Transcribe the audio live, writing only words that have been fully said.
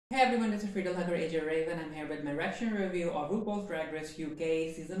everyone, this is Freedom Hacker AJ Raven. I'm here with my reaction review of RuPaul's Drag Race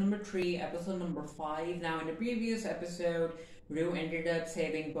UK Season number 3, Episode number 5. Now in the previous episode, Ru ended up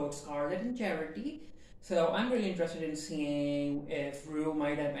saving both Scarlett and Charity. So I'm really interested in seeing if Ru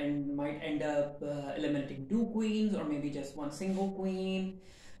might end up eliminating 2 queens or maybe just one single queen.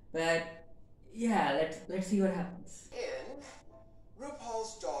 But yeah, let's see what happens. In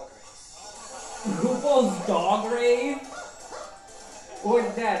RuPaul's Dog Race. RuPaul's Dog Race?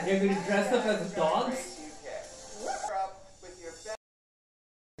 What's that? They're going to dress up as dogs? We're up with your best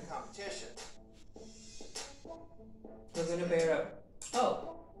competition. They're going to pair up.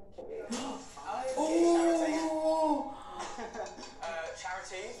 Oh. Oh!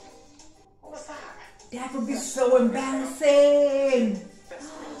 Charity? What was that? That would be so embarrassing.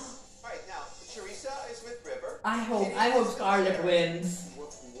 Alright, now, Teresa is with River. I hope Scarlett wins.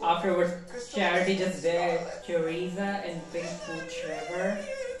 Afterwards, Charity just did Teresa and Pink Pooch River,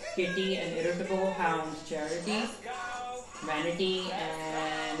 Kitty and Irritable Hound Charity, Vanity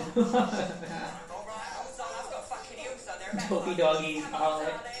and Dopey Doggy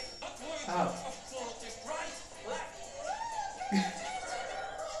Scarlett. Oh.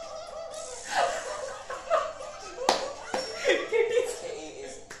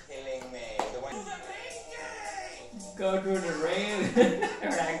 Go through the rain.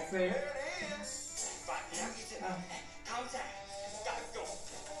 Relaxing.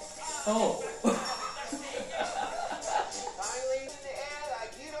 Oh.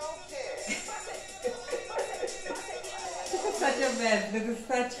 Such a mess. This is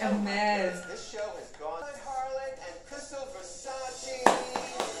such a mess. This show has gone. Harlan and Crystal Versace.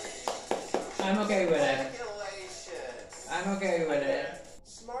 I'm okay with it. I'm okay with it.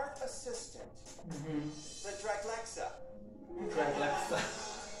 Smart assistant. The Draglexa. Draglexa.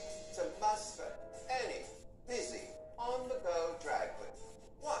 It's a must for any busy, on-the-go drag queen.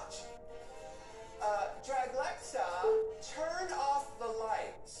 Watch. Draglexa, turn off the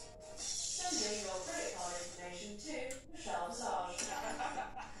lights. Sending your credit card information to Michelle Visage.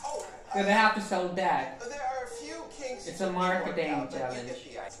 Oh, So they have to sell that. there are a few kinks. It's a marketing challenge.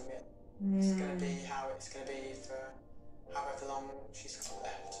 It's going to be how it's going to be for however long she's got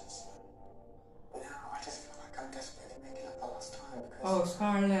left. So now I just feel like I'm desperately making up for lost time because Oh,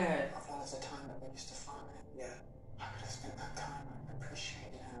 Scarlett. of all of the time that we used to farm it. Yeah. I could have spent that time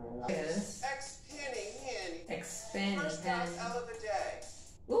appreciating her and loving her. Yes. Expanding in. Expand First them. out of the day.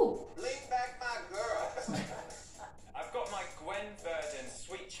 Ooh. Lean back, my girl. I've got my Gwen Verdon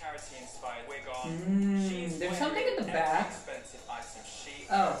Sweet Charity inspired wig on. There's something in the back. Expensive item she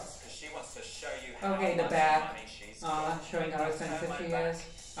Oh. because she wants to show you how Okay, the much back. money she's Showing how expensive she is. There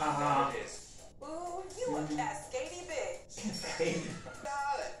it is. Ooh, you a cascady bitch.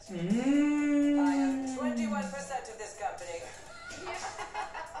 Scarlett. I am 21% of this company.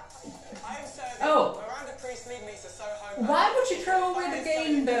 I am serving Oh. Miranda Priest lead me to Soho. Why would you throw away the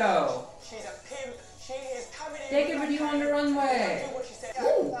game though? She's a pimp. She is coming in. Take it with you on the runway. Do what she said.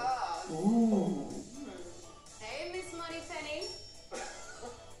 Ooh. Ooh. Hey, Miss Moneypenny.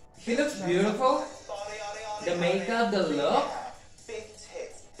 She looks beautiful. The makeup, the look. Big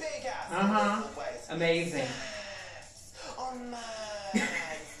tits, big ass. Uh-huh. Amazing. Oh man.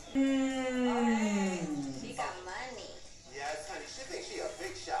 She got money. Yes, honey. She thinks she a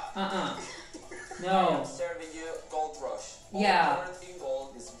big shot. No. Serving you Gold Rush. Yeah. Quarantine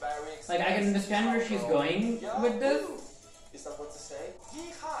Gold is very expensive. Like I can understand where she's going with this, Is that what to say?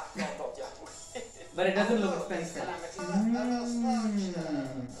 Yeehaw! No, not yet. but it doesn't look expensive.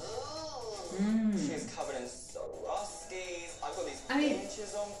 She's covered in Swarovskis. I've got these I mean-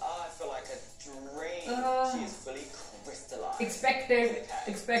 inches on. I feel like a dream. She is fully crystallized.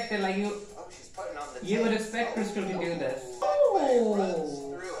 Expected, like Oh, she's putting on the you would tape. expect Crystal to do this. Runs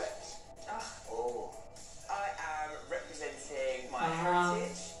Oh. through it. Oh. I am representing my Uh-huh.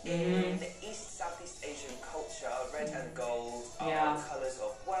 heritage in the East Southeast Asian culture. Red and gold are Yeah. colours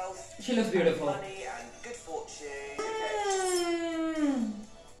of wealth, She looks beautiful. money, and good fortune.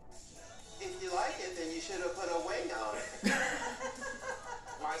 If you like it, then you should have put a wing on it.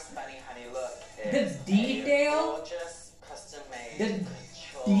 My stunning honey look The is detail? gorgeous, custom made. The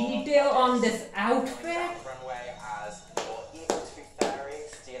couture, detail on this going outfit. down the runway as your evil tooth fairy,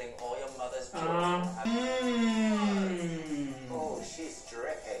 stealing all your mother's jewels. Oh, she's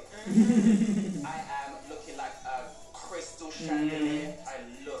dripping. I am looking like a crystal chandelier.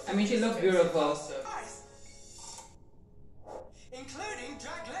 I mean, she looks beautiful. Including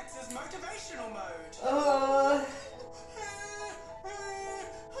Draglexa's motivational mode.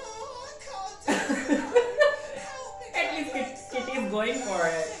 At least Kitty's going for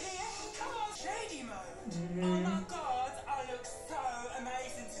it. Shady mode. Oh my god, I look so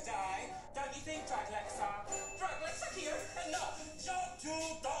amazing today. Don't you think, Draglexa? Draglexa here? No,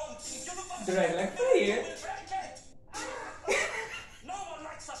 don't. Draglexa here? No one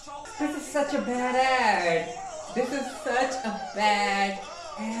likes a show. This is such a bad ad. This is such a bad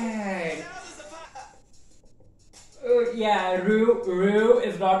ad. Yeah, Ru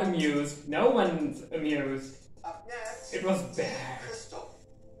is not amused. No one's amused. Up next, It was bad. Crystal.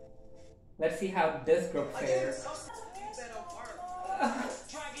 Let's see how this group fares.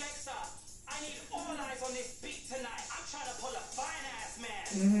 Draglexa, I need all eyes on this beat tonight. I'm trying to pull a fine ass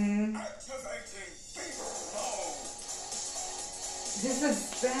man. Activating beast mode. This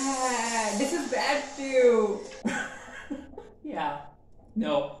is bad. This is bad too. Yeah.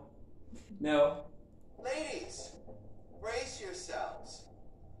 No. No. Ladies, brace yourselves,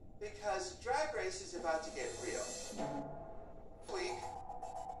 because Drag Race is about to get real. Week,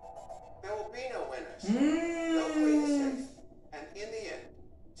 there will be no winners. No queen is safe. And in the end,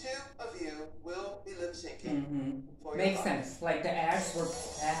 two of you will be lip syncing. For your Makes life. sense. Like the ads were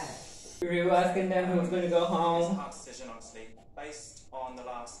bad. Ru asking them who's going to go It's a home. hard decision, honestly. Based on the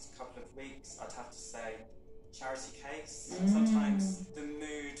last couple of weeks, I'd have to say charity case. Sometimes the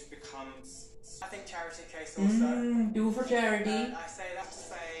mood becomes. I think charity case also. Do for charity. And I say that to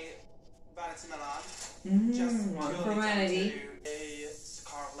say Vanity Milan. Just One for purely down vanity. to a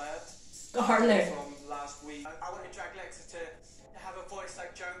Scarlet. Scarlet. From last week. I wanted Draglexa to have a voice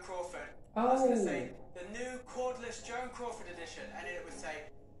like Joan Crawford. I was going to say the new cordless Joan Crawford edition, and then it would say,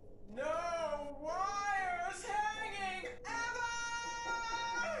 "No wires hanging ever."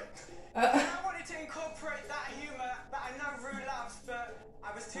 I wanted to incorporate that humour that I know Ru loves, but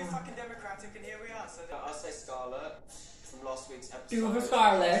I was too fucking democratic, and here we are. So I'll say Scarlet from last week's episode. Two for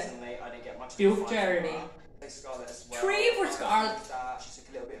Scarlet. Recently, I didn't get much. Two of a for fight charity. from her. I'll say Scarlet as well. 3 for I Scarlet. think that she took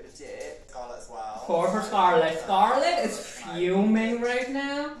a little bit of a dip. Scarlet as well. 4 for Scarlet. Scarlet is fuming right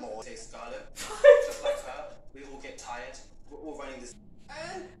now. More. Say Scarlet. Just like her, we all get tired. We're all running this.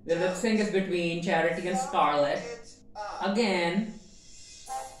 And The lip sync is between Charity and Scarlet. it's up. Again.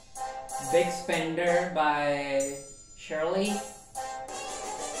 Big Spender by Shirley.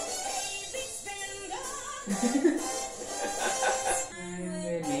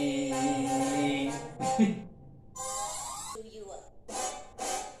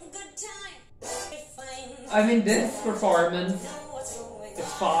 I mean, this performance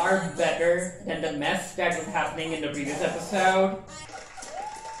is far better than the mess that was happening in the previous episode.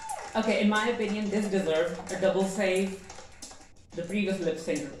 Okay, in my opinion, this deserved a double save. The previous lip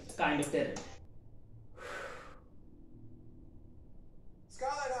sync kind of didn't.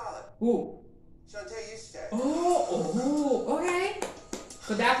 Scarlet Harlot. Ooh. Shantae, you stay. Oh, okay.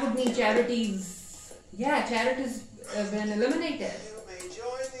 So that would mean Charity's... Yeah, Charity's been eliminated. You may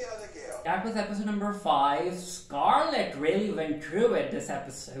join the other guild. That was episode number 5. Scarlet really went through it this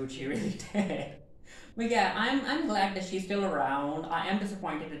episode. She really did. But yeah, I'm glad that she's still around. I am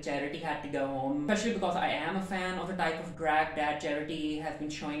disappointed that Charity had to go home, especially because I am a fan of the type of drag that Charity has been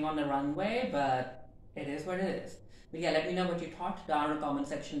showing on the runway, but it is what it is. But yeah, let me know what you thought down in the comment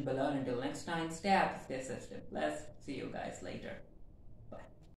section below, and until next time, stay up, stay system. Let's see you guys later.